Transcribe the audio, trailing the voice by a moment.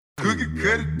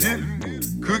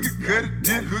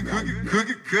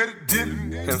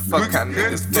And fuck how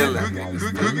niggas feelin'.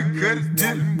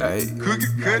 Hey,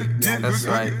 that's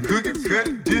right.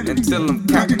 Until I'm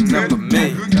counting up a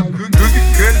million.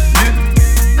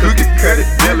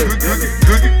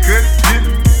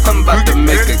 I'm about to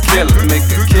make a killer,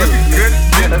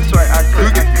 That's right, I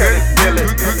cut it.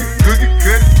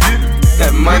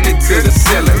 That money to the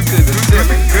ceiling,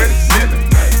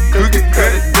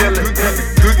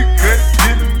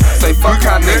 Say fuck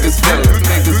how niggas feelin',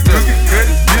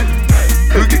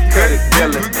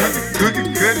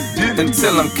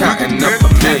 Until I'm counting up a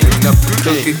million.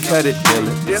 Cookie cut it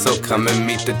dealer, so come and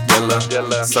meet the dealer.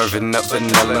 Serving up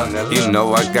vanilla, you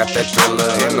know I got that thriller.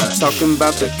 And I'm talking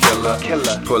about the killer.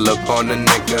 Pull up on a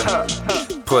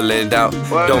nigga, pull it out,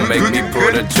 don't make me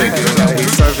pull the trigger. Now we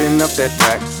serving up that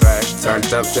rack,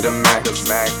 turned up to the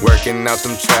max, working out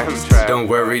them tracks. Don't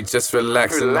worry, just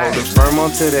relax and hold it firm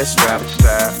onto that strap.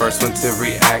 First one to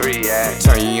react,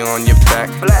 turn you on your back.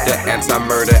 The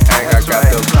anti-murder act, I got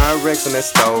the Pyrex on that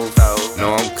stove.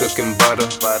 Know I'm cooking butter,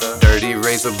 dirty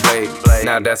razor blade.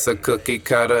 Now that's a cookie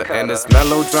cutter, and it's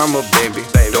melodrama, baby.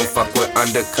 Don't fuck with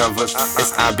undercovers.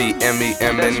 It's IBMEM,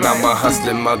 and I'm a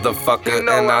hustling motherfucker,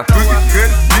 and I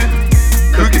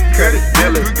cookie cut it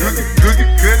dealer.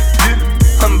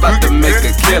 I'm about to make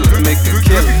a killer,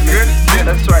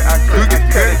 That's right, I cookie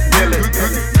cut it dealer.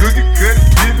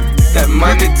 That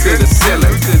money to the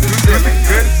ceiling,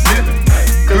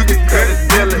 Cookie cut it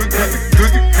dealer.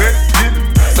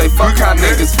 Say fuck how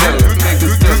niggas feelin',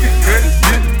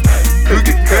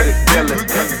 Cookie cut it dealer.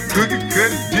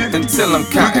 Until I'm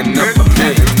counting up a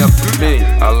million.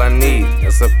 All I need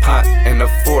is a pot and a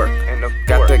fork.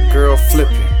 Got that girl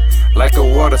flipping like a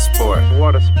water sport.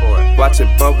 Watch it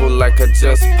bubble like I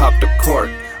just popped a cork.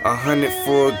 100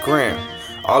 for a gram,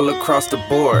 all across the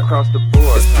board.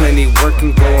 There's plenty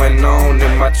working going on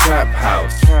in my trap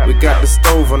house. We got the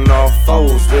stove on all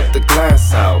fours with the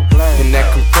glass out. And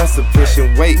that compressor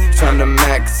pushing weight, trying to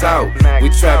max out. We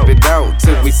trap it out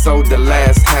till we sold the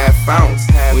last half ounce.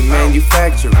 We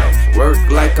manufacturing, work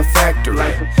like a factory.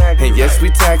 And yes, we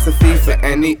tax a fee for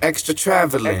any extra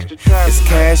traveling. It's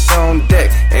cash on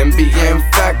deck, MBM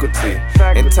faculty.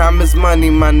 And time is money,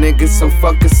 my nigga, so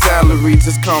fuck a salary.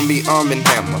 Just call me Arm and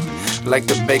Hammer, like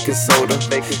the baking soda,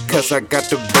 cause I got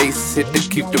the bass hit to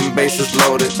keep them bases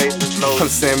loaded. I'm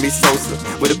Sammy Sosa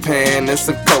with a pan and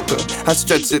some coca. I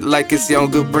stretch it like it's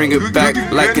yoga, bring it back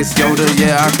like it's Yoda.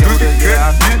 Yeah, I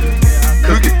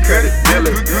cookie cut it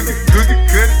dealer.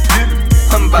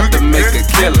 I'm about to make a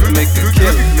killer,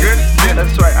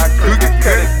 That's right, I cookie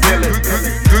cut it dealer.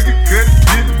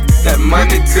 That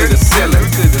money to the ceiling,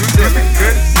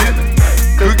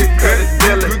 Cookie cut it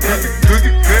dealer.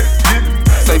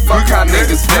 Say fuck how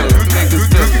niggas feelin',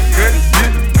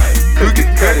 Cookie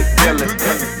cut it dealer.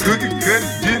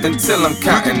 Until I'm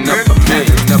counting up a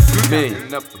million.